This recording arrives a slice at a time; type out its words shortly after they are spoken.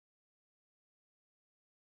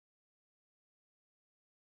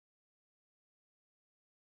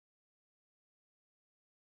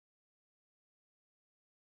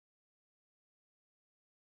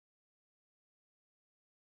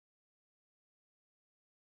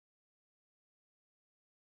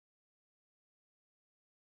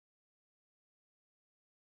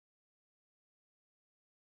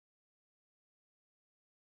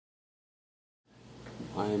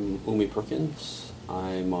I'm Umi Perkins.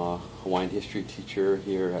 I'm a Hawaiian history teacher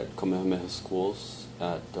here at Kamehameha Schools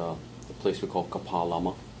at a place we call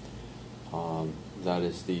Kapalama. That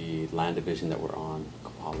is the land division that we're on,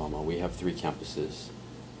 Kapalama. We have 3 campuses.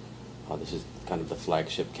 This is kind of the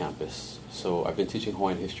flagship campus. So I've been teaching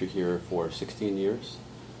Hawaiian history here for 16 years.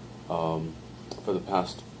 For the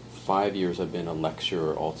past 5 years I've been a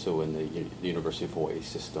lecturer also in the University of Hawaii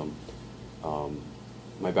system.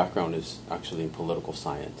 My background is actually in political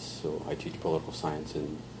science, so I teach political science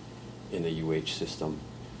in the UH system.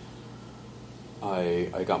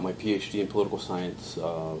 I got my PhD in political science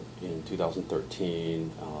in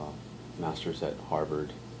 2013, master's at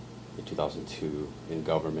Harvard in 2002 in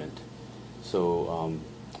government. So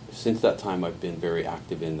since that time I've been very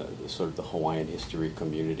active in sort of the Hawaiian history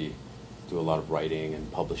community, do a lot of writing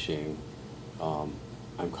and publishing.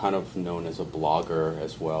 I'm kind of known as a blogger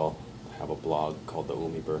as well. I have a blog called the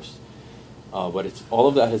Umi Burst. But all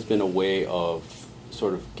of that has been a way of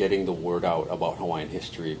sort of getting the word out about Hawaiian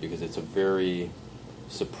history because it's a very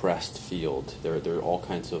suppressed field. There are all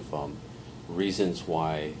kinds of reasons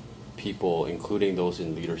why people, including those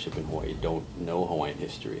in leadership in Hawaii, don't know Hawaiian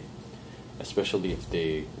history, especially if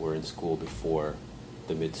they were in school before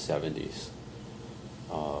the mid-70s.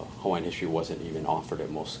 Hawaiian history wasn't even offered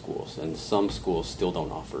at most schools, and some schools still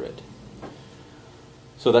don't offer it.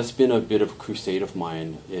 So that's been a bit of a crusade of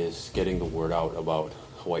mine, is getting the word out about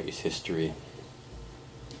Hawaii's history.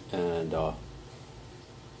 And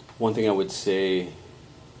one thing I would say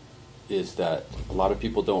is that a lot of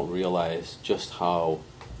people don't realize just how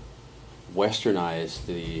westernized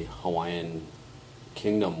the Hawaiian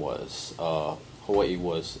kingdom was. Hawaii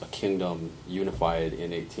was a kingdom unified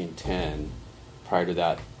in 1810. Prior to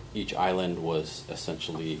that, each island was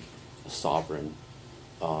essentially a sovereign.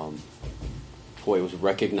 Hawaii was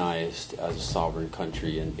recognized as a sovereign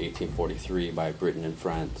country in 1843 by Britain and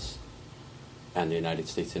France and the United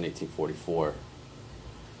States in 1844.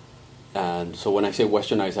 And so when I say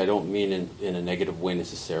westernized, I don't mean in a negative way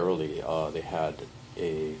necessarily. They had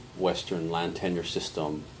a Western land tenure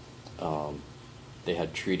system. They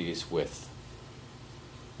had treaties with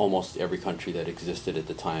almost every country that existed at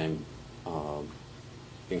the time,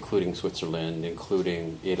 including Switzerland,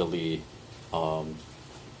 including Italy,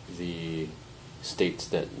 the states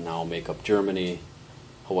that now make up Germany.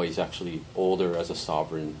 Hawaii is actually older as a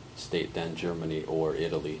sovereign state than Germany or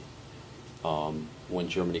Italy. When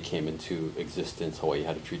Germany came into existence, Hawaii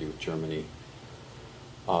had a treaty with Germany.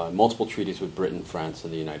 Multiple treaties with Britain, France,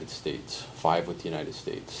 and the United States. 5 with the United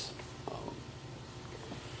States.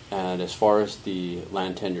 And as far as the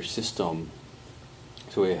land tenure system,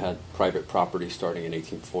 so we had private property starting in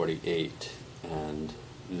 1848, and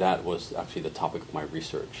that was actually the topic of my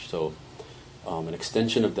research. So an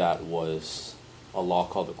extension of that was a law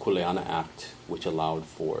called the Kuleana Act, which allowed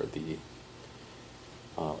for the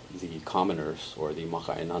commoners, or the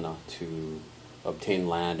maka'ainana, to obtain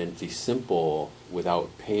land in fee simple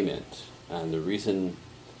without payment. And the reason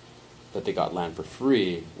that they got land for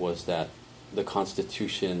free was that the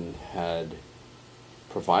Constitution had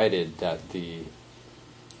provided that the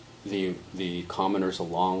commoners,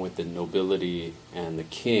 along with the nobility and the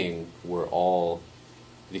king, were all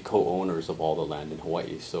the co-owners of all the land in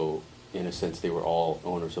Hawaii. So in a sense, they were all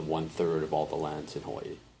owners of 1/3 of all the lands in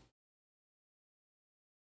Hawaii.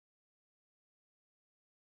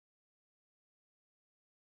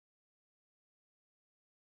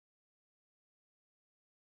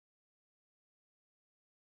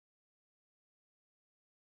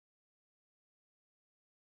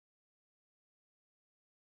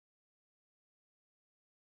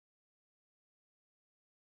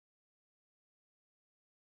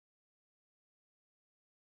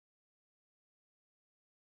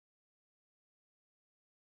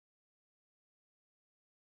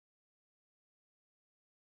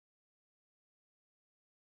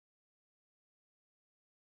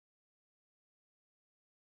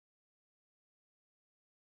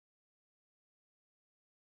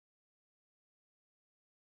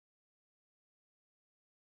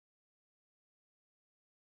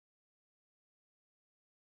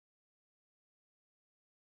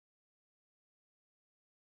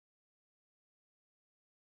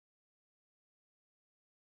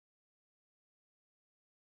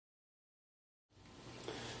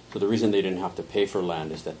 So the reason they didn't have to pay for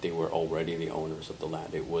land is that they were already the owners of the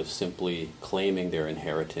land. It was simply claiming their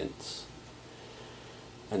inheritance.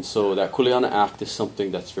 And so that Kuleana Act is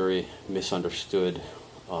something that's very misunderstood.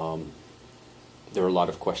 There are a lot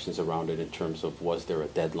of questions around it in terms of, was there a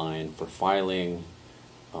deadline for filing?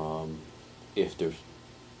 If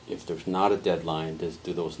there's not a deadline,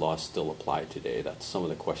 do those laws still apply today? That's some of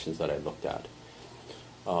the questions that I looked at.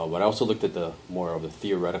 But I also looked at the more of the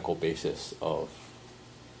theoretical basis of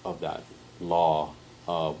that law.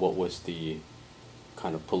 What was the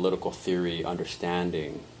kind of political theory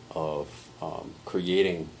understanding of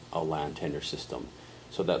creating a land tenure system?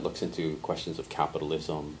 So that looks into questions of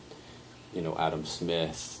capitalism, Adam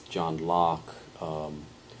Smith, John Locke,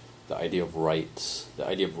 the idea of rights. The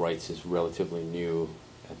idea of rights is relatively new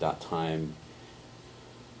at that time.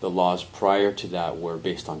 The laws prior to that were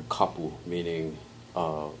based on kapu, meaning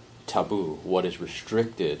taboo, what is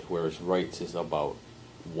restricted, whereas rights is about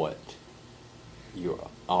what you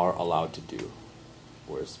are allowed to do.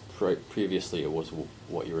 Whereas previously it was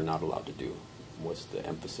what you were not allowed to do was the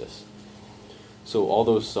emphasis. So all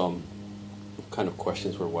those kind of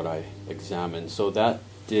questions were what I examined. So that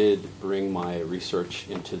did bring my research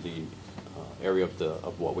into the area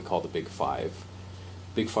of what we call the Big Five.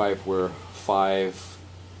 Big Five were 5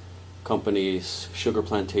 companies, sugar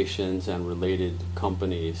plantations, and related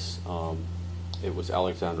companies. It was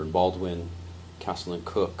Alexander and Baldwin, Castle and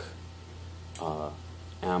Cook,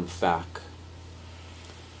 AmFac,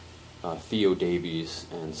 Theo Davies,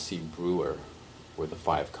 and C. Brewer were the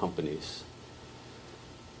 5 companies.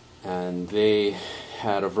 And they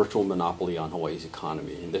had a virtual monopoly on Hawaii's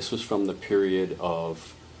economy. And this was from the period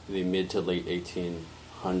of the mid to late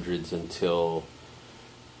 1800s until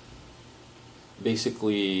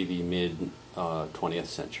basically the mid 20th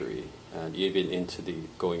century, and even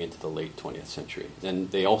going into the late 20th century.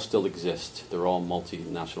 And they all still exist. They're all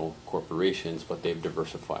multinational corporations, but they've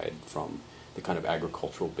diversified from the kind of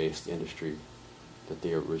agricultural-based industry that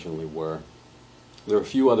they originally were. There are a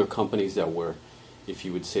few other companies that were, if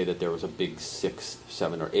you would say that there was a big 6,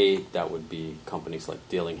 7, or 8, that would be companies like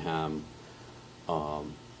Dillingham,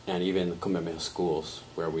 and even the Kamehameha Schools,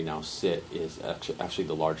 where we now sit, is actually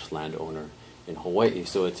the largest landowner in Hawaii.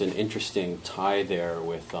 So it's an interesting tie there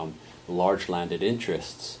with large landed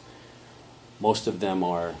interests. Most of them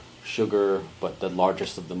are sugar, but the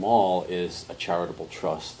largest of them all is a charitable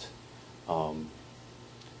trust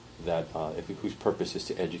whose purpose is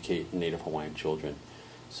to educate Native Hawaiian children.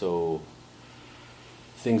 So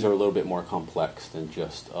things are a little bit more complex than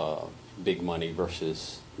just big money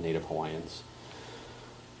versus Native Hawaiians.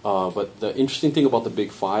 But the interesting thing about the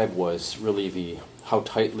Big Five was really how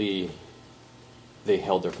tightly they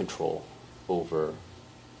held their control over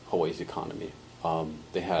Hawaii's economy.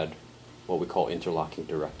 They had what we call interlocking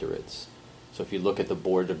directorates. So if you look at the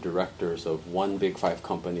board of directors of one Big Five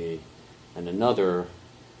company and another,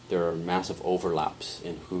 there are massive overlaps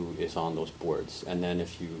in who is on those boards. And then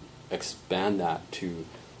if you expand that to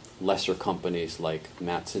lesser companies like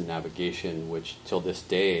Matson Navigation, which till this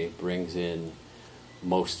day brings in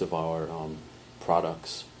most of our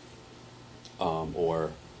products,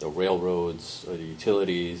 or the railroads or the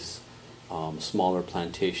utilities, smaller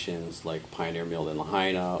plantations like Pioneer Mill in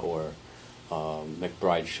Lahaina or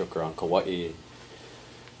McBride Sugar on Kauai.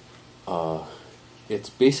 It's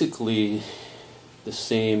basically the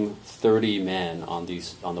same 30 men on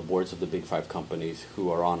the boards of the Big Five companies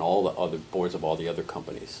who are on all the other boards of all the other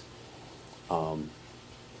companies.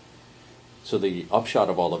 So the upshot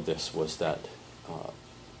of all of this was that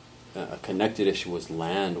a connected issue was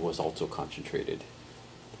land was also concentrated.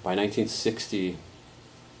 By 1960,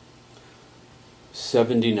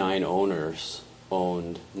 79 owners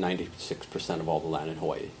owned 96% of all the land in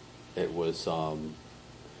Hawaii. It was,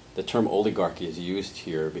 the term oligarchy is used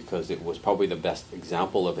here because it was probably the best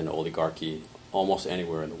example of an oligarchy almost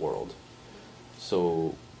anywhere in the world.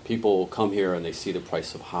 So people come here and they see the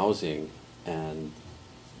price of housing, and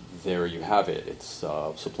there you have it. It's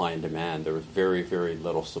supply and demand. There was very, very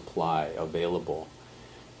little supply available.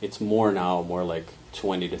 It's more like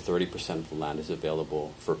 20 to 30% of the land is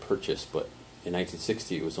available for purchase, but in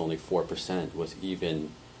 1960 it was only 4% was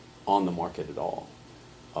even on the market at all.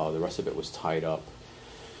 The rest of it was tied up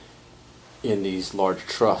in these large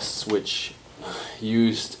trusts, which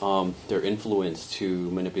used their influence to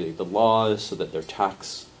manipulate the laws so that their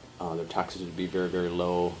taxes would be very, very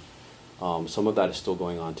low. Some of that is still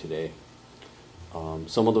going on today.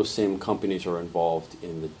 Some of those same companies are involved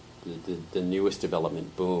in the newest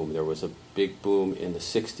development boom. There was a big boom in the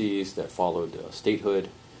 60s that followed statehood,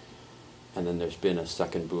 and then there's been a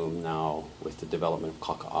second boom now with the development of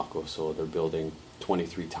Kaka'ako. So they're building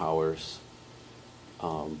 23 towers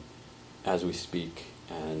as we speak,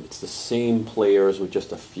 and it's the same players with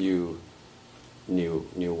just a few new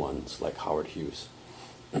ones like Howard Hughes.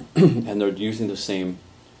 And they're using the same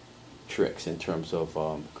tricks in terms of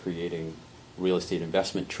creating real estate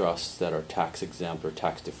investment trusts that are tax exempt or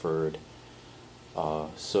tax deferred.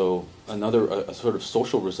 So a sort of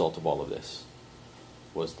social result of all of this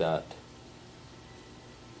was that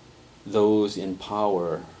those in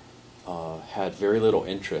power had very little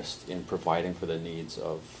interest in providing for the needs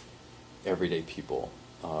of everyday people,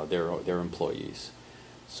 their employees.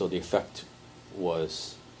 So the effect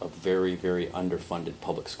was a very, very underfunded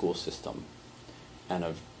public school system and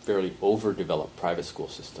a fairly overdeveloped private school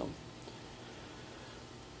system.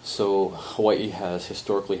 So Hawaii has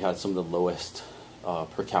historically had some of the lowest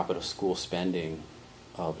per capita school spending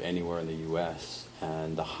of anywhere in the U.S.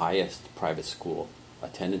 and the highest private school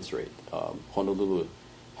attendance rate. Honolulu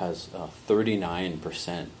has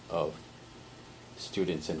 39% of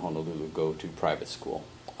students in Honolulu go to private school.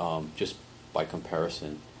 Just by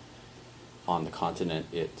comparison, on the continent,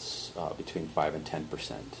 it's between 5 and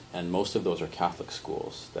 10%. And most of those are Catholic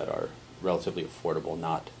schools that are relatively affordable,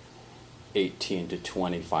 not $18,000 to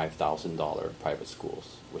 $25,000 private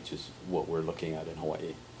schools, which is what we're looking at in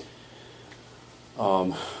Hawaii.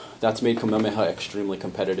 That's made Kamehameha extremely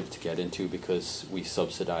competitive to get into because we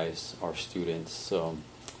subsidize our students. So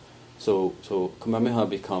Kamehameha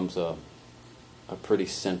becomes a pretty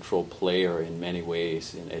central player in many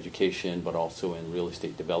ways in education, but also in real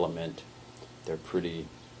estate development. They're pretty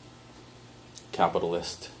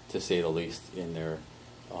capitalist, to say the least, in their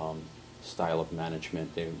style of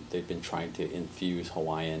management. They've been trying to infuse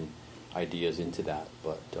Hawaiian ideas into that,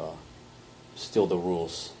 but still the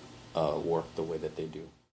rules work the way that they do.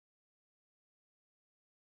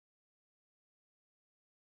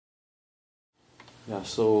 Yeah,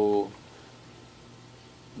 so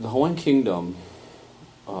the Hawaiian Kingdom,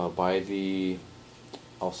 by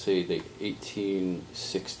I'll say the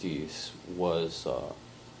 1860s, was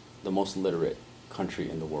the most literate country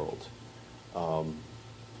in the world.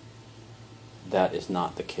 That is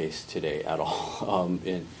not the case today at all.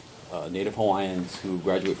 Native Hawaiians who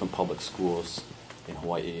graduate from public schools in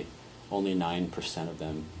Hawaii, only 9% of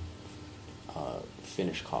them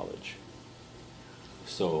finish college.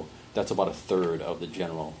 So that's about a third of the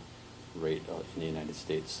general rate in the United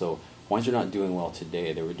States. So Hawaiians are not doing well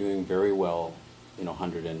today. They were doing very well,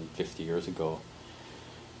 150 years ago.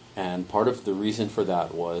 And part of the reason for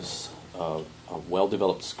that was a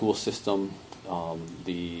well-developed school system.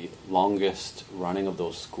 The longest running of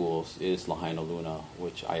those schools is Lahaina Luna,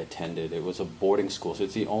 which I attended. It was a boarding school, so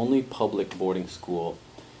it's the only public boarding school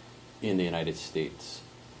in the United States.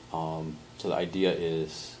 So the idea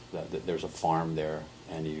is that there's a farm there,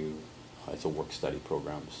 and it's a work-study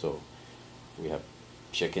program. So we have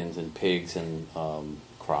chickens and pigs and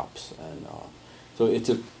crops, and so it's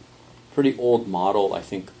a pretty old model. I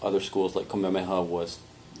think other schools like Kamehameha was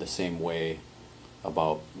the same way.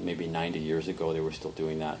 About maybe 90 years ago, they were still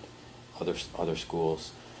doing that. Other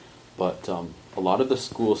schools, but a lot of the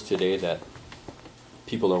schools today that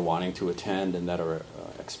people are wanting to attend and that are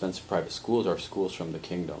expensive private schools are schools from the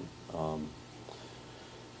kingdom.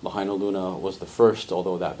 Lahaina Luna was the first,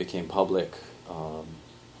 although that became public.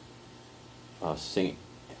 St.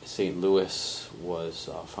 Louis was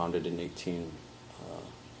founded in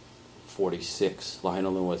 1846. Lahaina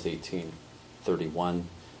Luna was 1831.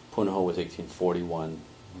 Punahou was 1841.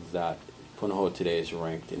 That Punahou today is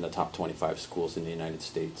ranked in the top 25 schools in the United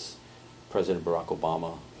States. President Barack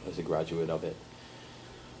Obama is a graduate of it.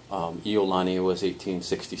 Iolani was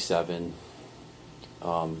 1867.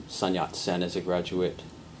 Sun Yat-sen is a graduate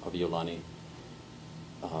of Iolani.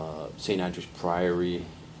 St. Andrew's Priory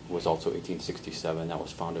was also 1867. That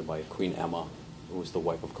was founded by Queen Emma, who was the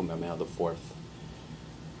wife of Kamehameha IV.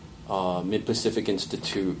 Mid-Pacific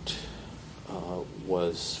Institute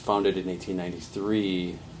was founded in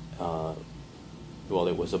 1893. Well,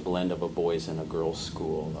 it was a blend of a boys' and a girls'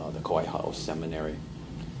 school, the Kauaihao Seminary,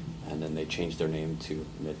 and then they changed their name to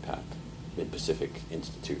Mid-Pacific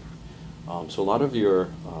Institute. So a lot of your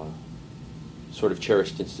sort of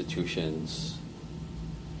cherished institutions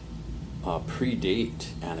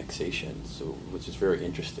predate annexation, which is very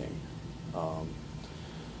interesting.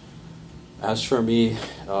 As for me,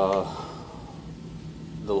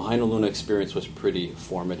 the Lahaina Luna experience was pretty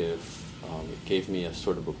formative. It gave me a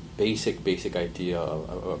sort of a basic idea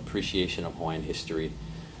of appreciation of Hawaiian history.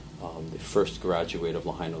 The first graduate of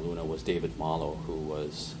Lahaina Luna was David Mahalo,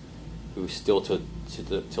 who still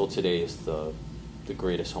till today is the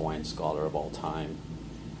greatest Hawaiian scholar of all time.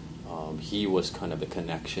 He was kind of the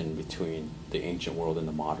connection between the ancient world and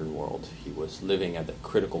the modern world. He was living at the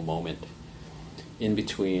critical moment in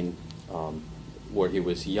between where he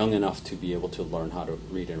was young enough to be able to learn how to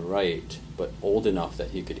read and write, but old enough that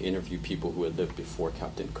he could interview people who had lived before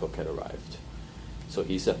Captain Cook had arrived. So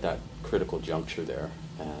he's at that critical juncture there,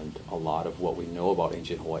 and a lot of what we know about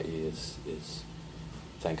ancient Hawaii is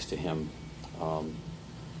thanks to him.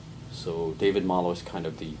 So David Mahalo is kind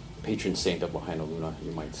of the patron saint of Lahaina Luna,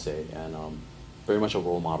 you might say, and very much a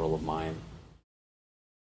role model of mine.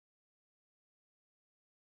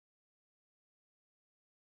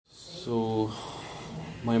 So,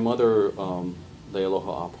 my mother,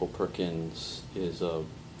 Lealoha Apo Perkins, is a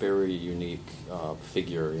very unique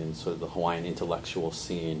figure in sort of the Hawaiian intellectual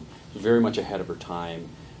scene. Very much ahead of her time.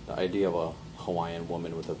 The idea of a Hawaiian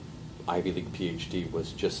woman with an Ivy League PhD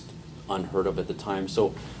was just unheard of at the time.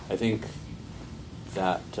 So I think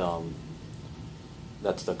that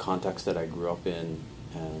that's the context that I grew up in,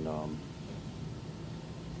 and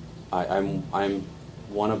I'm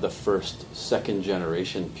one of the first second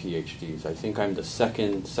generation PhDs. I think I'm the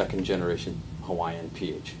second generation Hawaiian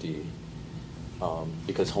PhD,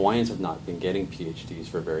 because Hawaiians have not been getting PhDs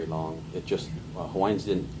for very long. It just Hawaiians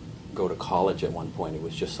didn't go to college at one point. It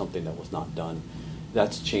was just something that was not done.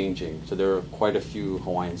 That's changing. So there are quite a few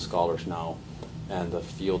Hawaiian scholars now, and the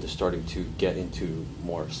field is starting to get into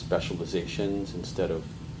more specializations instead of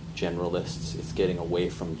generalists. It's getting away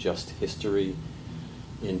from just history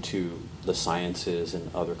into the sciences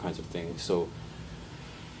and other kinds of things. So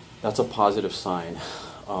that's a positive sign.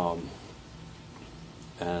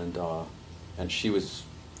 And she was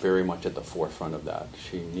very much at the forefront of that.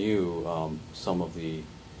 She knew some of the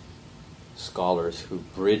scholars who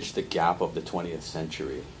bridged the gap of the 20th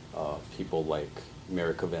century. People like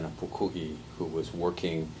Merikavena Pukui, who was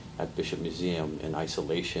working at Bishop Museum in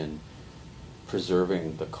isolation,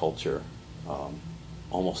 preserving the culture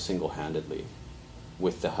almost single-handedly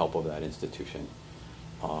with the help of that institution.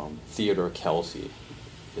 Theodore Kelsey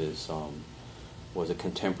was a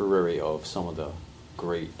contemporary of some of the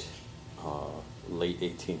great late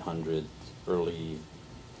 1800s, early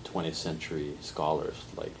 20th century scholars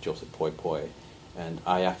like Joseph Poi Poi, and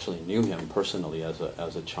I actually knew him personally as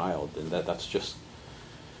a child, and that's just,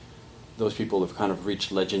 those people have kind of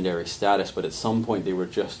reached legendary status, but at some point they were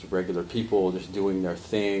just regular people just doing their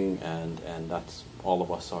thing, and that's, all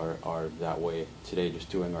of us are that way today, just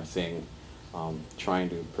doing our thing, trying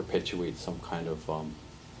to perpetuate some kind of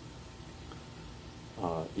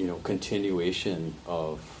continuation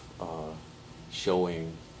of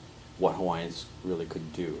showing what Hawaiians really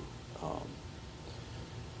could do.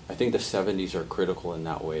 I think the 70s are critical in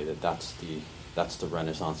that way, that's the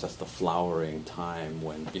Renaissance, that's the flowering time,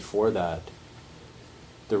 when before that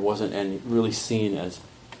there wasn't any really seen as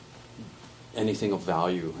anything of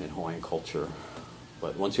value in Hawaiian culture.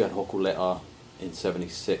 But once you had Hokule'a in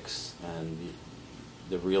 76, and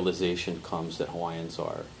the realization comes that Hawaiians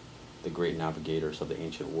are the great navigators of the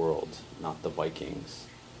ancient world, not the Vikings,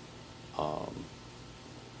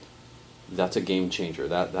 that's a game changer.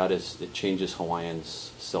 It changes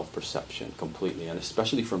Hawaiians' self-perception completely, and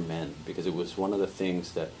especially for men, because it was one of the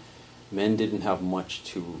things that men didn't have much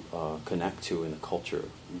to connect to in the culture.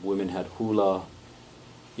 Women had hula.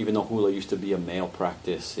 Even though hula used to be a male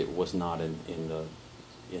practice, it was not in the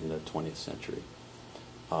 20th century.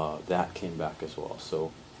 That came back as well.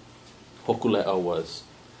 So Hokule'a was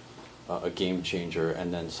a game changer,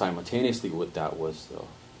 and then simultaneously with that was the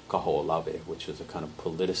Kaho'olawe, which is a kind of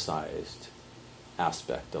politicized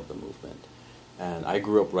aspect of the movement. And I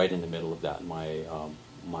grew up right in the middle of that.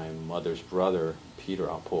 My mother's brother, Peter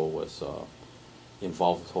Apo, was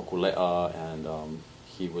involved with Hokule'a, and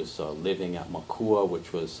he was living at Makua,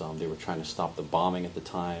 which was, they were trying to stop the bombing at the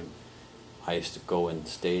time. I used to go and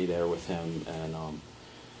stay there with him, and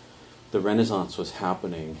the Renaissance was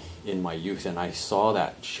happening in my youth, and I saw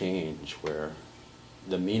that change where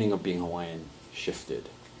the meaning of being Hawaiian shifted.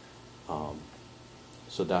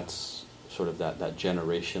 So that's sort of that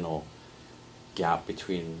generational gap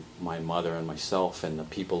between my mother and myself and the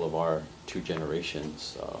people of our two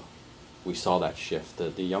generations. We saw that shift.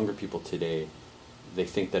 The younger people today, they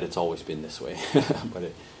think that it's always been this way, but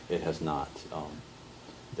it has not.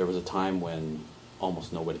 There was a time when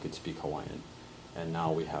almost nobody could speak Hawaiian, and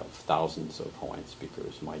now we have thousands of Hawaiian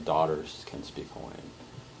speakers. My daughters can speak Hawaiian.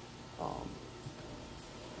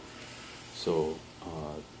 So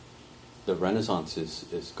the Renaissance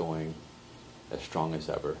is going as strong as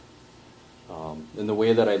ever. And the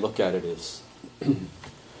way that I look at it is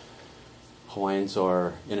Hawaiians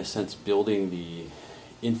are, in a sense, building the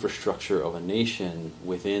infrastructure of a nation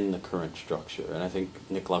within the current structure. And I think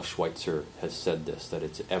Niklaus Schweitzer has said this, that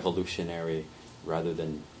it's evolutionary rather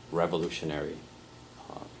than revolutionary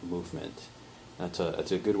movement. That's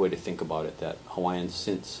a good way to think about it, that Hawaiians,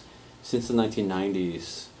 since the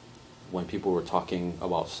 1990s, when people were talking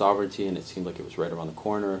about sovereignty and it seemed like it was right around the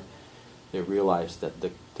corner, they realized that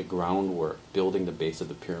the groundwork, building the base of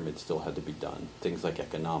the pyramid, still had to be done. Things like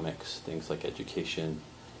economics, things like education,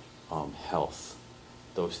 health.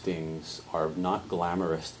 Those things are not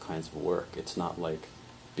glamorous kinds of work. It's not like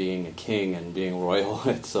being a king and being royal.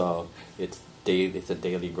 It's it's a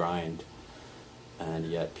daily grind, and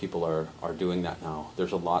yet people are doing that now.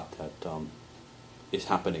 There's a lot that is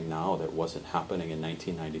happening now that wasn't happening in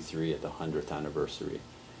 1993 at the 100th anniversary.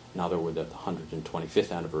 Now that we're at the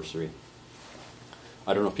 125th anniversary,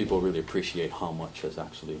 I don't know if people really appreciate how much has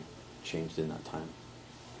actually changed in that time.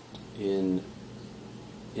 In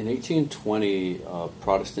 1820,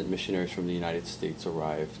 Protestant missionaries from the United States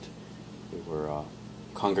arrived. They were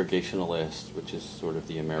Congregationalists, which is sort of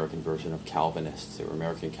the American version of Calvinists. They were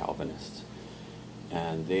American Calvinists.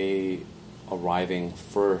 And they, arriving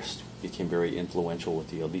first, became very influential with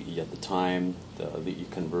the Hawai'i at the time. The Hawai'i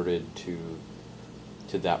converted to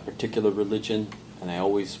that particular religion, and I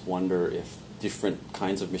always wonder if different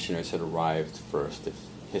kinds of missionaries had arrived first, if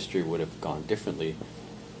history would have gone differently,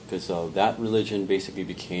 because that religion basically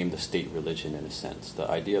became the state religion in a sense. The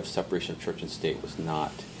idea of separation of church and state was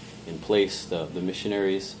not in place. The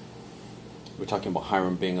missionaries, we're talking about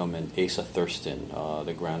Hiram Bingham and Asa Thurston,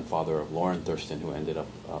 the grandfather of Lauren Thurston, who ended up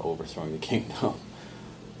overthrowing the kingdom.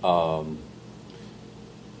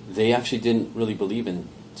 They actually didn't really believe in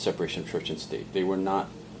separation of church and state. They were not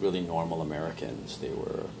really normal Americans. They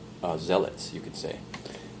were zealots, you could say.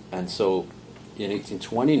 And so in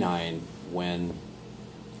 1829, when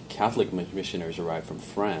Catholic missionaries arrived from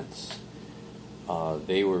France,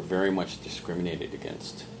 they were very much discriminated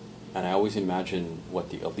against. And I always imagine what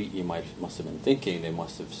the Hawai'i must have been thinking. They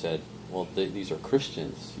must have said, well, these are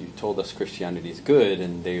Christians. You told us Christianity is good,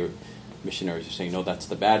 and missionaries are saying, no, that's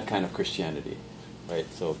the bad kind of Christianity, right?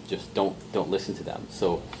 So just don't listen to them.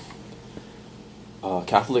 So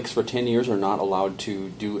Catholics for 10 years are not allowed to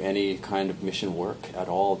do any kind of mission work at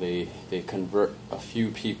all. They convert a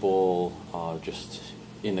few people just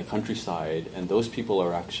in the countryside, and those people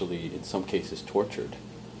are actually, in some cases, tortured.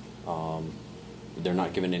 They're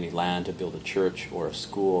not given any land to build a church or a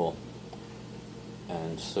school.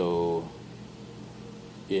 And so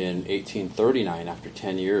in 1839, after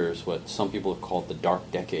 10 years, what some people have called the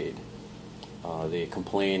Dark Decade, they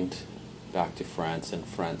complained back to France, and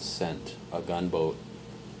France sent a gunboat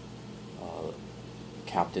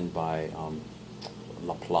captained by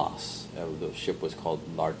Laplace. The ship was called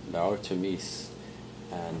L'Artemis,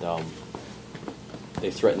 and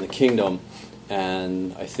they threatened the kingdom.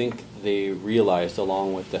 And I think they realized,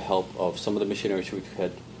 along with the help of some of the missionaries who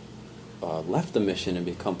had left the mission and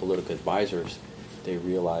become political advisors, they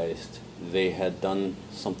realized they had done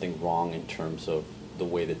something wrong in terms of the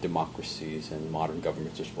way that democracies and modern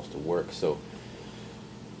governments are supposed to work. So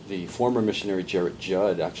the former missionary Gérard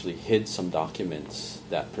Koch actually hid some documents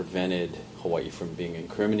that prevented Hawaii from being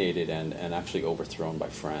incriminated and actually overthrown by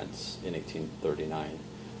France in 1839.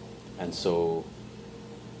 And so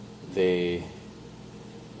they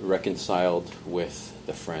reconciled with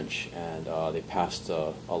the French, and they passed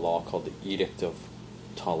a law called the Edict of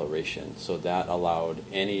Toleration. So that allowed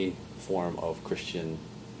any form of Christian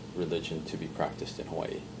religion to be practiced in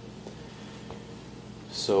Hawaii.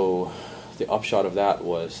 So the upshot of that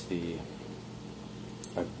was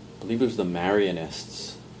I believe it was the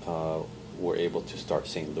Marianists were able to start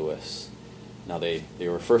St. Louis. Now they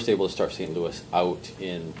were first able to start St. Louis out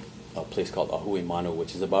in a place called Ahuimanu,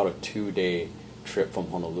 which is about a 2-day trip from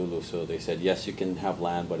Honolulu. So they said, yes, you can have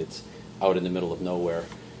land, but it's out in the middle of nowhere.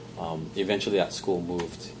 Eventually that school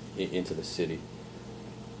moved into the city.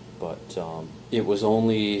 But it was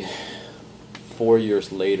only 4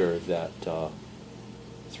 years later that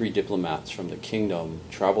 3 diplomats from the kingdom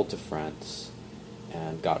traveled to France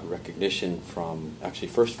and got recognition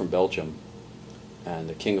first from Belgium. And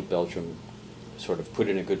the King of Belgium sort of put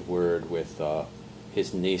in a good word with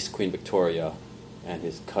his niece, Queen Victoria, and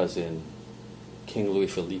his cousin, King Louis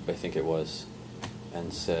Philippe, I think it was,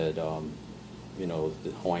 and said,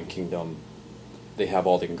 the Hawaiian Kingdom, they have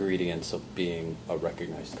all the ingredients of being a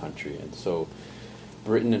recognized country. And so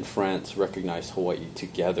Britain and France recognized Hawaii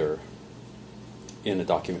together in a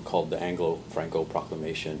document called the Anglo-Franco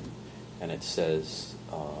Proclamation, and it says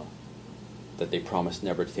that they promised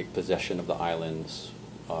never to take possession of the islands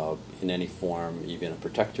in any form, even a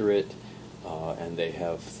protectorate, and they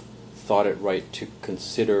have thought it right to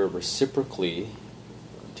consider reciprocally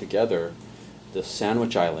together the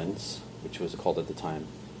Sandwich Islands, which was called at the time,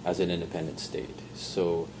 as an independent state.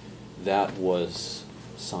 So that was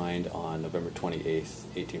signed on November 28th,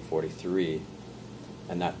 1843,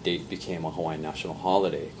 and that date became a Hawaiian national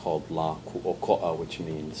holiday called La Ku'oko'a, which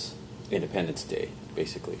means Independence Day,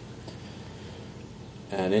 basically.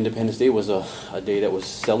 And Independence Day was a day that was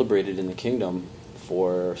celebrated in the kingdom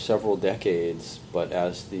for several decades, but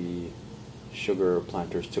as the sugar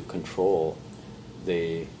planters took control,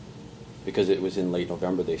 because it was in late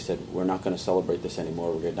November, they said, we're not going to celebrate this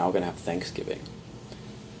anymore, we're now going to have Thanksgiving.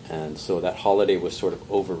 And so that holiday was sort of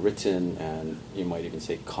overwritten, and you might even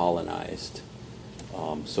say colonized.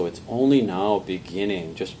 So it's only now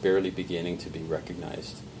beginning, just barely beginning to be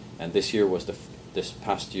recognized. And this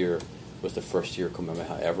past year was the first year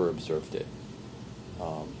Kamehameha ever observed it.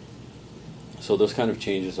 So those kind of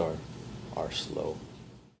changes are slow.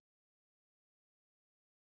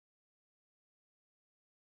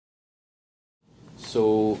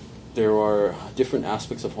 So there are different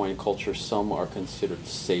aspects of Hawaiian culture. Some are considered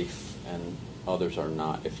safe and others are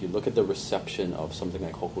not. If you look at the reception of something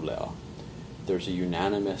like hokulea, there's a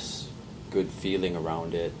unanimous good feeling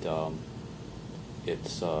around it.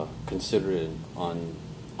 It's considered an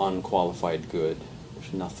unqualified good.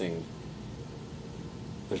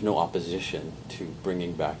 There's no opposition to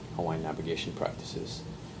bringing back Hawaiian navigation practices.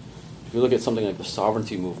 If you look at something like the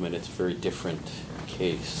sovereignty movement, it's a very different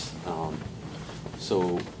case.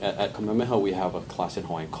 So at Kamehameha, we have a class in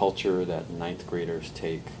Hawaiian culture that 9th graders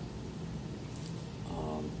take.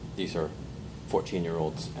 These are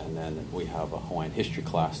 14-year-olds, and then we have a Hawaiian history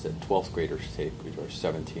class that 12th graders take, which are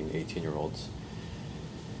 17, 18-year-olds.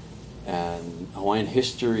 And Hawaiian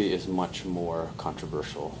history is much more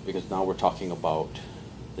controversial because now we're talking about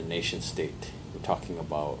the nation state. We're talking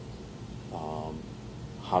about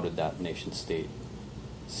how did that nation state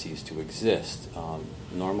cease to exist.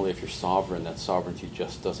 Normally, if you're sovereign, that sovereignty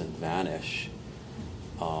just doesn't vanish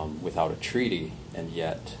without a treaty, and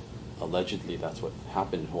yet allegedly that's what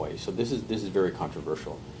happened in Hawaii. So this is very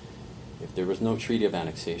controversial. If there was no treaty of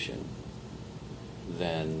annexation,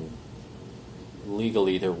 then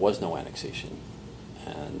legally there was no annexation,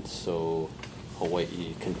 and so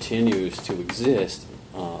Hawaii continues to exist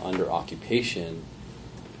under occupation.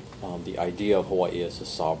 The idea of Hawaii as a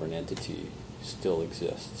sovereign entity still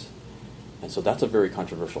exists, and so that's a very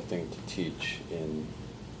controversial thing to teach in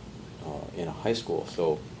a high school.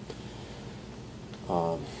 So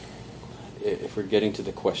if we're getting to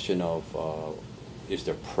the question of is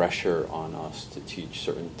there pressure on us to teach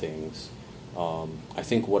certain things, I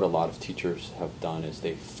think what a lot of teachers have done is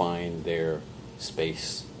they find their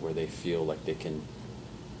space where they feel like they can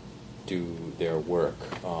do their work.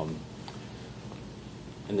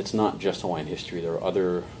 And it's not just Hawaiian history. There are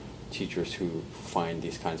other teachers who find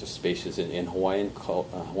these kinds of spaces. In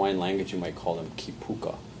Hawaiian language, you might call them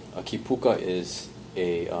kipuka. A kipuka is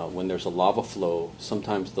when there's a lava flow,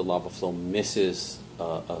 sometimes the lava flow misses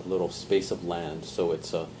a little space of land. So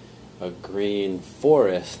it's a green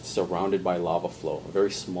forest surrounded by lava flow, a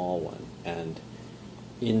very small one. And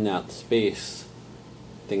in that space,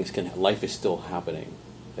 life is still happening.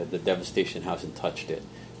 The devastation hasn't touched it.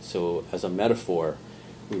 So as a metaphor,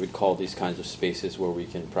 we would call these kinds of spaces where we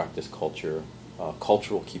can practice culture,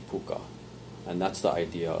 cultural kipuka. And that's the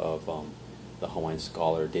idea of the Hawaiian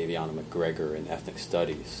scholar Daviana McGregor in ethnic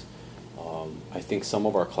studies. I think some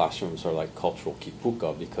of our classrooms are like cultural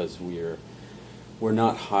kipuka because we're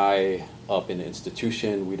not high up in the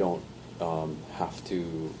institution. We don't have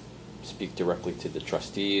to speak directly to the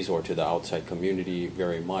trustees or to the outside community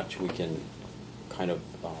very much. We can kind of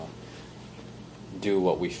do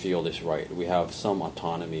what we feel is right. We have some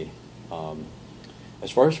autonomy.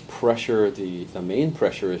 As far as pressure, the main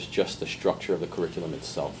pressure is just the structure of the curriculum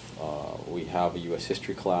itself. We have a U.S.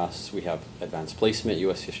 history class. We have advanced placement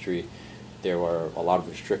U.S. history. There are a lot of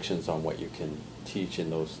restrictions on what you can teach in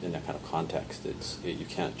that kind of context. You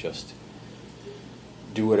can't just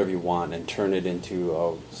do whatever you want and turn it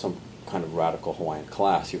into some kind of radical Hawaiian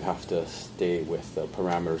class. You have to stay with the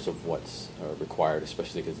parameters of what's required,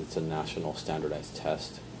 especially because it's a national standardized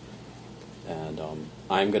test. And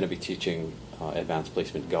I'm going to be teaching advanced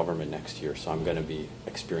placement government next year, so I'm going to be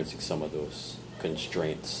experiencing some of those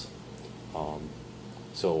constraints.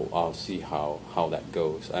 So I'll see how that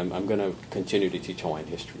goes. I'm going to continue to teach Hawaiian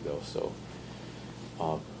history, though, so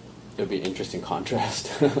it'll be an interesting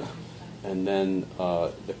contrast. And then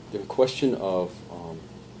the question of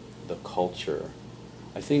the culture,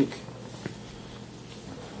 I think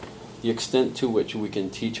the extent to which we can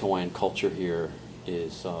teach Hawaiian culture here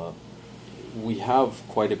is we have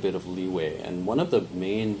quite a bit of leeway, and one of the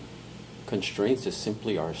main constraints is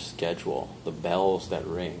simply our schedule, the bells that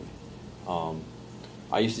ring.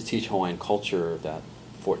 I used to teach Hawaiian culture, that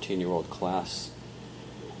 14-year-old class,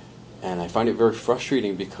 and I find it very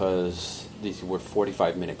frustrating because these were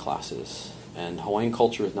 45-minute classes, and Hawaiian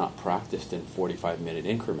culture is not practiced in 45-minute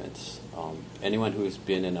increments. Anyone who's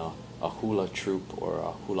been in a hula troupe or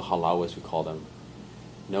a hula halau, as we call them,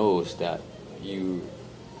 knows that you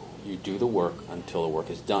do the work until the work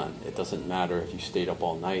is done. It doesn't matter if you stayed up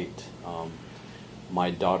all night.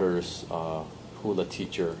 My daughter's hula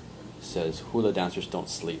teacher says hula dancers don't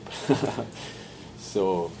sleep.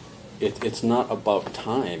 So it's not about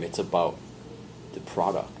time, it's about the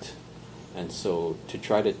product. And so to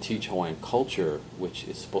try to teach Hawaiian culture, which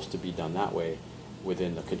is supposed to be done that way,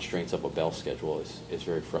 within the constraints of a bell schedule is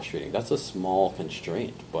very frustrating. That's a small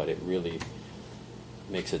constraint, but it really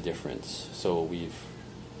makes a difference. So we've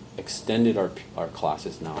extended our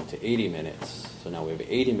classes now to 80 minutes. So now we have an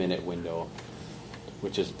 80-minute window,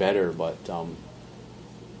 which is better, but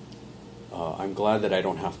I'm glad that I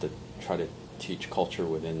don't have to try to teach culture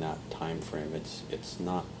within that time frame. It's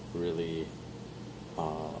not really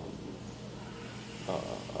a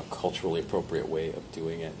culturally appropriate way of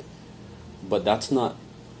doing it. But that's not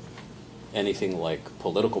anything like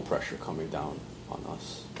political pressure coming down on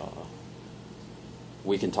us.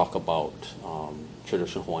 We can talk about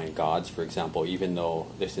traditional Hawaiian gods, for example, even though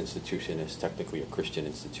this institution is technically a Christian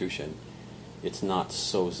institution, it's not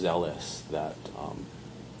so zealous that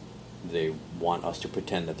they want us to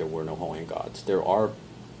pretend that there were no Hawaiian gods. There are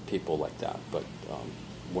people like that, but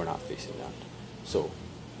we're not facing that. So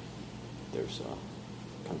there's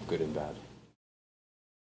kind of good and bad.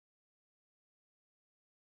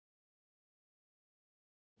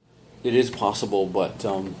 It is possible, but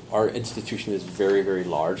our institution is very, very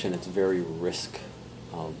large, and it's very risk.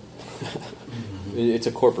 It's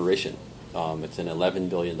a corporation. It's an $11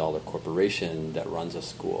 billion corporation that runs a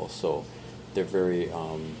school, so they're very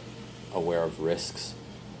aware of risks,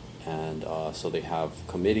 and so they have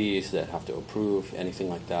committees that have to approve anything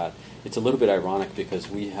like that. It's a little bit ironic because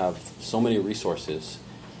we have so many resources,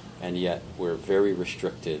 and yet we're very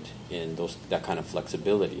restricted in that kind of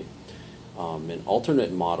flexibility. An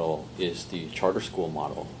alternate model is the charter school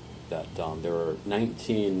model. That there are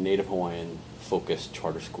 19 Native Hawaiian focused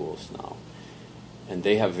charter schools now, and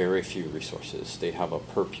they have very few resources. They have a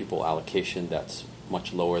per pupil allocation that's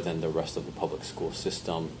much lower than the rest of the public school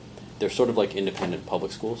system. They're sort of like independent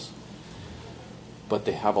public schools, but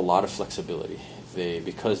they have a lot of flexibility.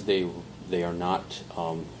 Because they are not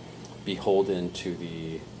beholden to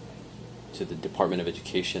the Department of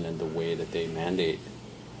Education and the way that they mandate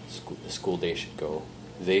the school day should go.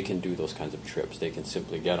 They can do those kinds of trips. They can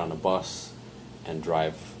simply get on a bus and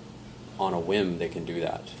drive on a whim. They can do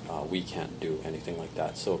that. We can't do anything like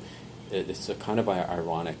that. So it's a kind of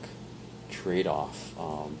ironic trade-off.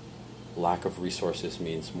 Lack of resources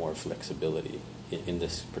means more flexibility in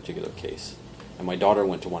this particular case. And my daughter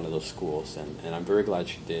went to one of those schools, and I'm very glad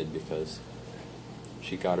she did, because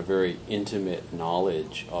she got a very intimate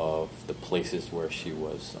knowledge of the places where she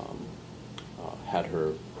was had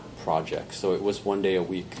her projects. So it was one day a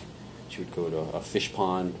week. She would go to a fish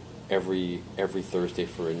pond every Thursday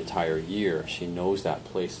for an entire year. She knows that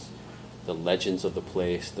place, the legends of the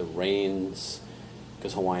place, the rains,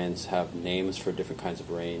 because Hawaiians have names for different kinds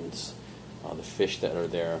of rains, the fish that are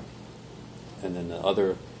there. And then the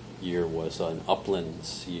other year was an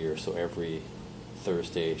uplands year, so every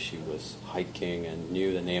Thursday she was hiking and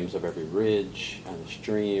knew the names of every ridge and the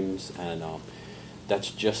streams, and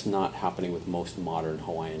that's just not happening with most modern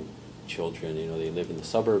Hawaiian children. You know, they live in the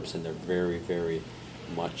suburbs, and they're very, very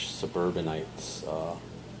much suburbanites,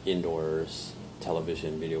 indoors,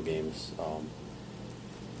 television, video games.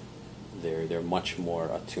 They're much more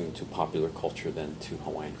attuned to popular culture than to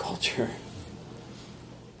Hawaiian culture.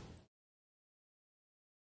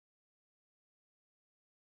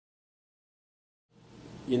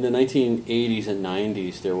 In the 1980s and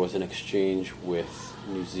 90s, there was an exchange with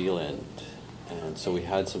New Zealand. And so we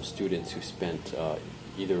had some students who spent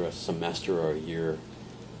either a semester or a year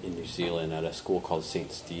in New Zealand at a school called St.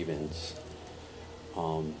 Stephen's.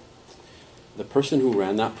 The person who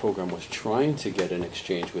ran that program was trying to get an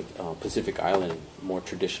exchange with Pacific Island, more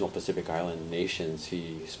traditional Pacific Island nations.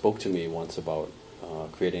 He spoke to me once about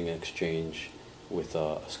creating an exchange with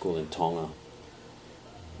a school in Tonga,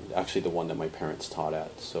 actually the one that my parents taught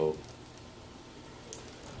at. So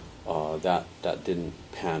that didn't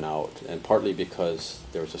pan out, and partly because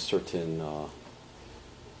there was a certain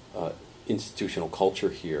institutional culture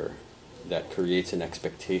here that creates an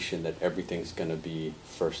expectation that everything's going to be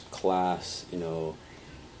first class. You know,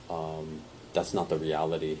 that's not the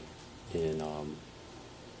reality in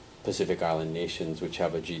Pacific Island nations, which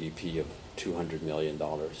have a GDP of $200 million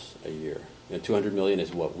a year. You know, $200 million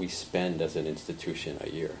is what we spend as an institution a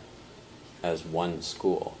year, as one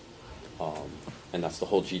school. And that's the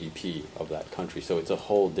whole GDP of that country. So it's a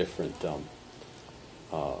whole different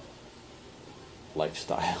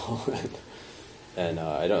lifestyle. And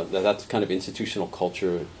that's kind of institutional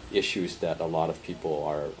culture issues that a lot of people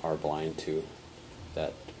are blind to.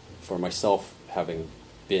 That for myself, having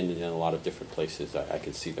been in a lot of different places, I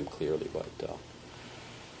can see them clearly. But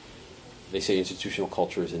they say institutional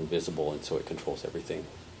culture is invisible, and so it controls everything.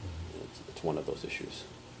 It's one of those issues.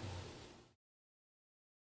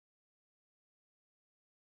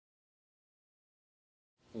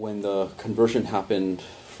 when the conversion happened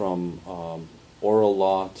from oral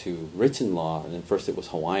law to written law, and then first it was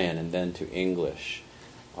Hawaiian and then to English,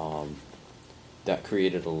 that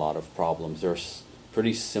created a lot of problems. There's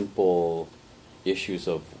pretty simple issues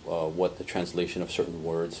of what the translation of certain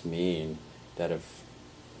words mean that have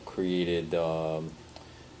created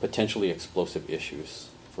potentially explosive issues.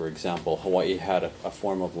 For example, Hawaii had a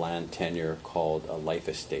form of land tenure called a life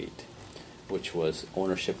estate, which was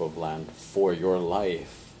ownership of land for your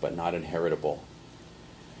life, but not inheritable.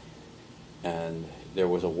 And there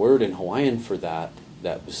was a word in Hawaiian for that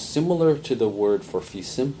that was similar to the word for fee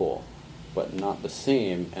simple, but not the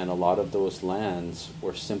same, and a lot of those lands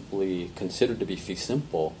were simply considered to be fee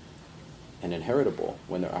simple and inheritable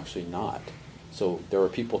when they're actually not. So there are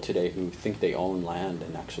people today who think they own land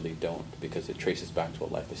and actually don't, because it traces back to a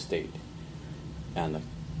life estate. And the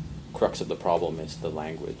crux of the problem is the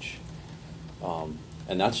language.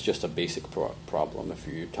 And that's just a basic problem. If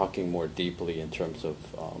you're talking more deeply in terms of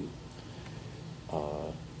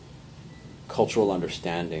cultural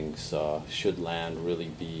understandings, should land really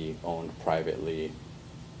be owned privately?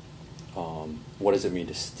 What does it mean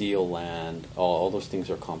to steal land? All those things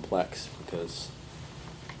are complex, because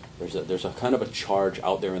there's a kind of a charge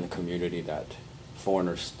out there in the community that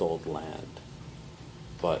foreigners stole land.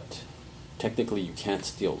 But technically you can't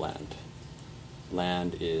steal land.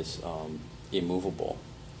 Land is immovable.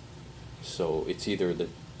 So it's either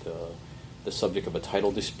the subject of a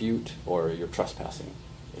title dispute or you're trespassing.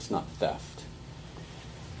 It's not theft.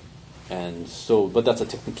 And so, but that's a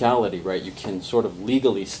technicality, right? You can sort of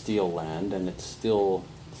legally steal land, and it's still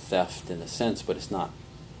theft in a sense, but it's not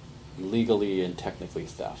legally and technically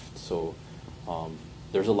theft. So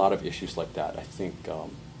there's a lot of issues like that. I think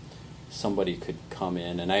somebody could come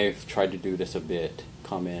in, and I've tried to do this a bit,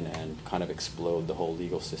 come in and kind of explode the whole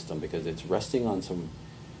legal system, because it's resting on some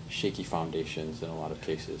shaky foundations in a lot of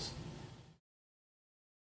cases.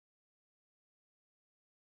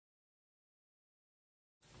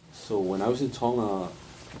 So when I was in Tonga,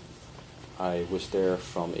 I was there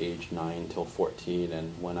from age 9 till 14,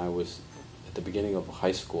 and when I was at the beginning of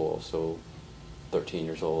high school, so 13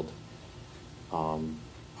 years old,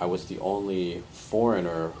 I was the only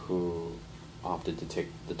foreigner who opted to take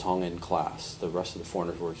the Tongan class. The rest of the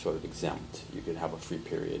foreigners were sort of exempt. You could have a free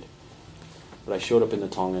period. But I showed up in the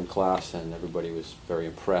Tongan class, and everybody was very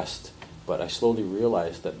impressed. But I slowly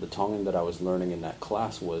realized that the Tongan that I was learning in that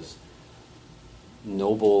class was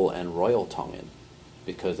noble and royal Tongan,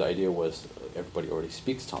 because the idea was everybody already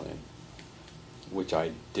speaks Tongan, which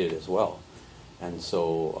I did as well. And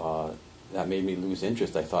so that made me lose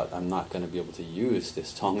interest. I thought, I'm not going to be able to use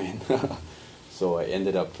this Tongan. So I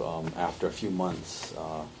ended up, after a few months,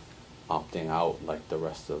 opting out like the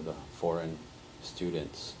rest of the foreign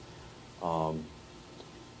students.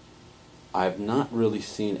 I've not really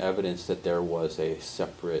seen evidence that there was a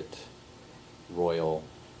separate royal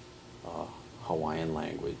Hawaiian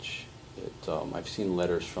language. I've seen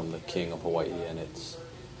letters from the King of Hawaii, and it's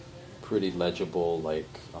pretty legible, like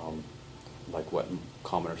what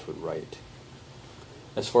commoners would write.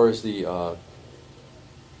 As far as the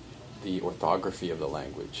orthography of the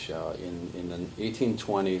language, in the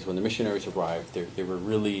 1820s, when the missionaries arrived, they were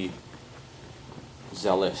really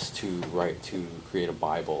zealous to create a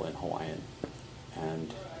Bible in Hawaiian,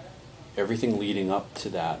 and everything leading up to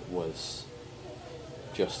that was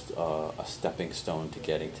just a stepping stone to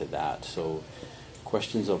getting to that. So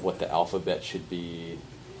questions of what the alphabet should be,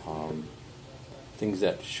 things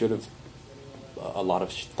that a lot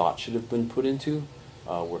of thought should have been put into,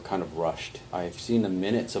 were kind of rushed. I've seen the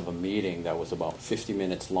minutes of a meeting that was about 50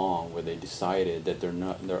 minutes long, where they decided that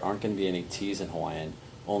there aren't going to be any T's in Hawaiian,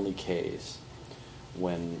 only K's,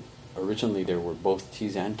 when originally there were both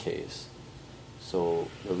T's and K's. So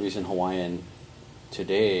the reason Hawaiian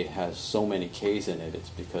today has so many K's in it, it's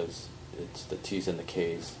because it's the T's and the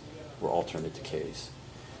K's were alternate to K's.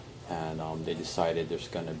 And they decided there's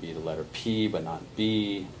going to be the letter P but not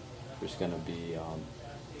B. There's going to be,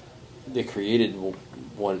 they created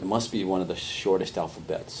what must be one of the shortest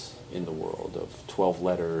alphabets in the world, of 12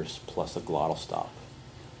 letters plus a glottal stop.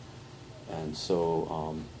 And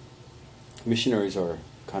so missionaries are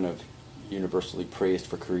kind of universally praised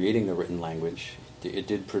for creating the written language. It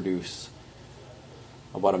did produce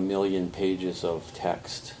about 1 million pages of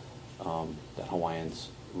text that Hawaiians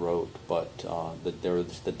wrote, but there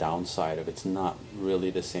was the downside of it's not really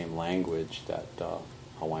the same language that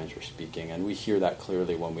Hawaiians were speaking, and we hear that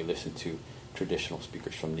clearly when we listen to traditional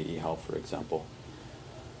speakers from Ni'ihau, for example.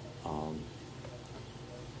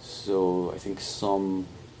 So I think some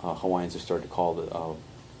Hawaiians have started to call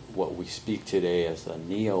what we speak today as a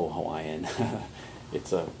Neo-Hawaiian,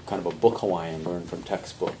 it's a kind of a book Hawaiian learned from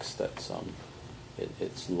textbooks that's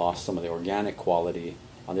it's lost some of the organic quality.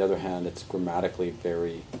 On the other hand, it's grammatically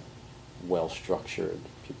very well structured.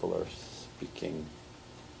 People are speaking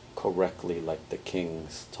correctly like the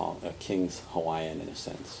king's Hawaiian in a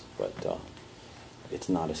sense, but it's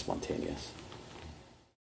not as spontaneous.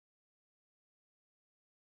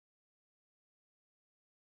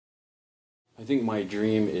 I think my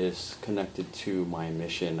dream is connected to my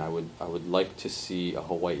mission. I would like to see a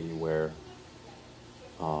Hawaii where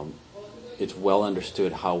it's well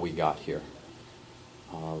understood how we got here,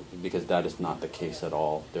 because that is not the case at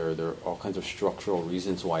all. There are all kinds of structural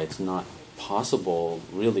reasons why it's not possible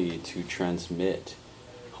really to transmit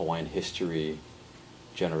Hawaiian history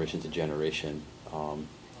generation to generation,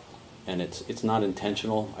 and it's not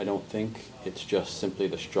intentional. I don't think it's just simply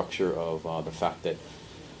the structure of the fact that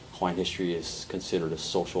Hawaiian history is considered a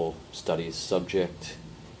social studies subject,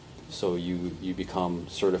 so you become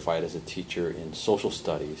certified as a teacher in social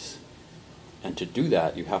studies, and to do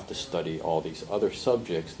that you have to study all these other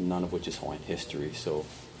subjects, none of which is Hawaiian history. So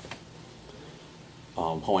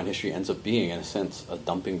Hawaiian history ends up being, in a sense, a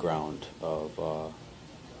dumping ground of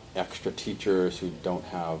extra teachers who don't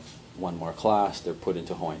have one more class. They're put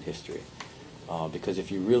into Hawaiian history, because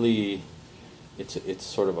if you really, it's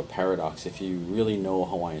sort of a paradox. If you really know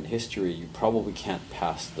Hawaiian history, you probably can't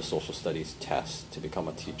pass the social studies test to become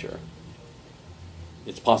a teacher.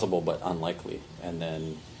 It's possible, but unlikely. And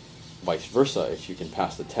then vice versa, if you can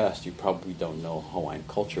pass the test, you probably don't know Hawaiian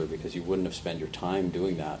culture because you wouldn't have spent your time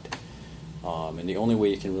doing that. And the only way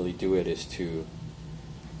you can really do it is to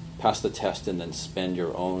pass the test and then spend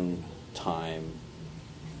your own time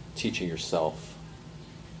teaching yourself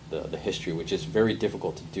the history, which is very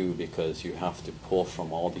difficult to do because you have to pull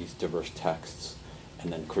from all these diverse texts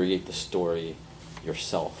and then create the story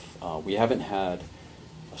yourself. We haven't had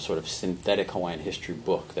a sort of synthetic Hawaiian history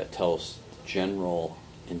book that tells the general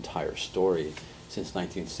entire story since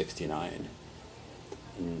 1969.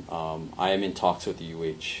 And I am in talks with the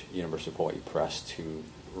UH, University of Hawaii Press, to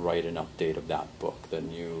write an update of that book, the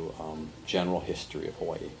new general history of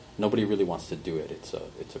Hawaii. Nobody really wants to do it. It's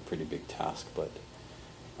a pretty big task, but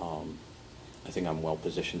I think I'm well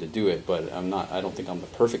positioned to do it. But I don't think I'm the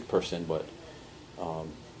perfect person, but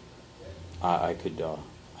I could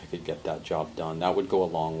get that job done. That would go a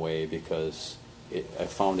long way because I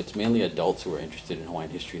found it's mainly adults who are interested in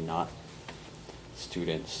Hawaiian history, not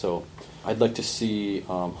students. So I'd like to see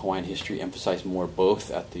Hawaiian history emphasized more both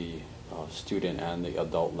at the student and the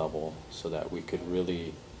adult level, so that we could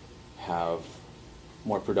really have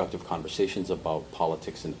more productive conversations about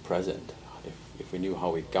politics in the present. If we knew how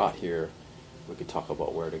we got here, we could talk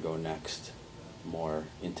about where to go next more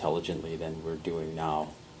intelligently than we're doing now.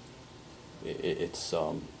 It's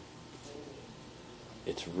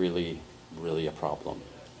really, really a problem.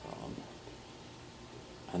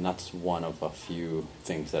 And that's one of a few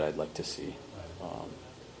things that I'd like to see.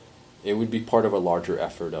 It would be part of a larger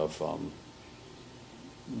effort of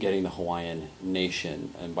getting the Hawaiian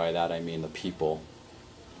nation, and by that I mean the people,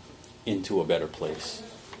 into a better place.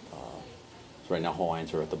 So right now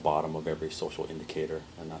Hawaiians are at the bottom of every social indicator,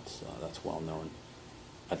 and that's well known.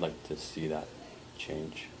 I'd like to see that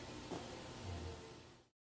change.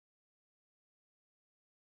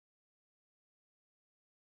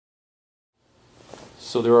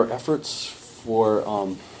 So there are efforts for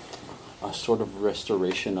a sort of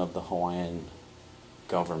restoration of the Hawaiian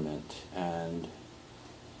government, and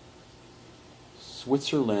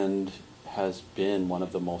Switzerland has been one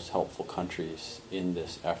of the most helpful countries in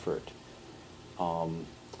this effort.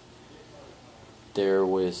 There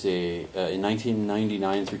was in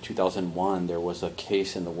 1999 through 2001, there was a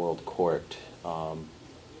case in the World Court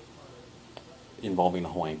involving the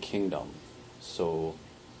Hawaiian Kingdom. So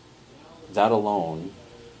that alone,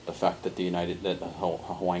 the fact that the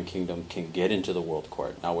Hawaiian Kingdom can get into the World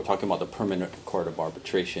Court. Now we're talking about the Permanent Court of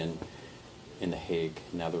Arbitration in The Hague,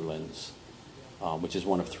 Netherlands, which is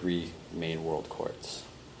one of three main world courts.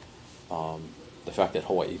 The fact that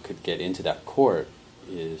Hawaii could get into that court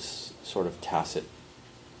is sort of tacit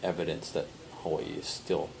evidence that Hawaii is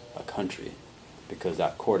still a country, because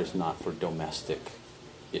that court is not for domestic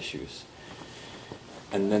issues.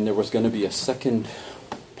 And then there was going to be a second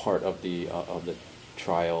part of the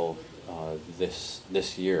trial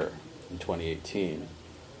this year in 2018.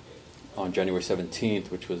 On January 17th,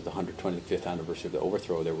 which was the 125th anniversary of the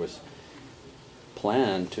overthrow, there was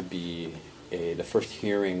planned to be the first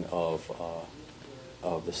hearing of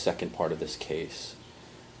the second part of this case.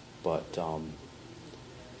 But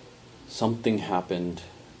something happened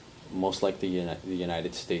most likely the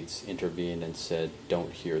United States intervened and said,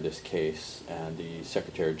 don't hear this case, and the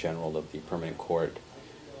Secretary General of the Permanent Court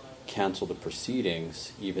canceled the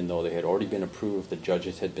proceedings, even though they had already been approved, the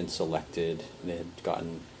judges had been selected, they had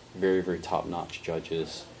gotten very, very top-notch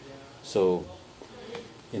judges. So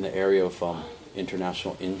in the area of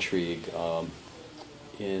international intrigue,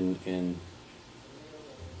 in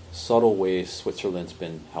subtle ways, Switzerland's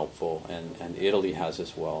been helpful, and Italy has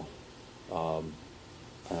as well. And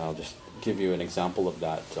I'll just give you an example of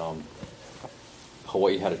that.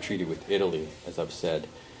 Hawaii had a treaty with Italy, as I've said,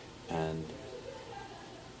 and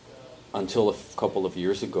until a couple of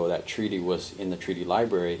years ago, that treaty was in the treaty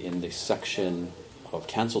library in the section of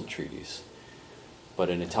canceled treaties. But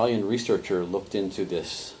an Italian researcher looked into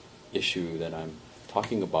this issue that I'm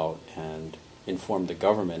talking about and informed the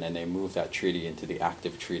government, and they moved that treaty into the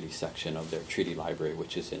active treaty section of their treaty library,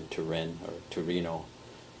 which is in Turin, or Torino,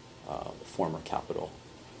 former capital.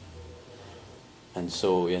 And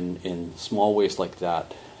so in small ways like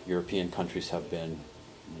that, European countries have been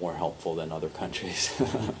more helpful than other countries.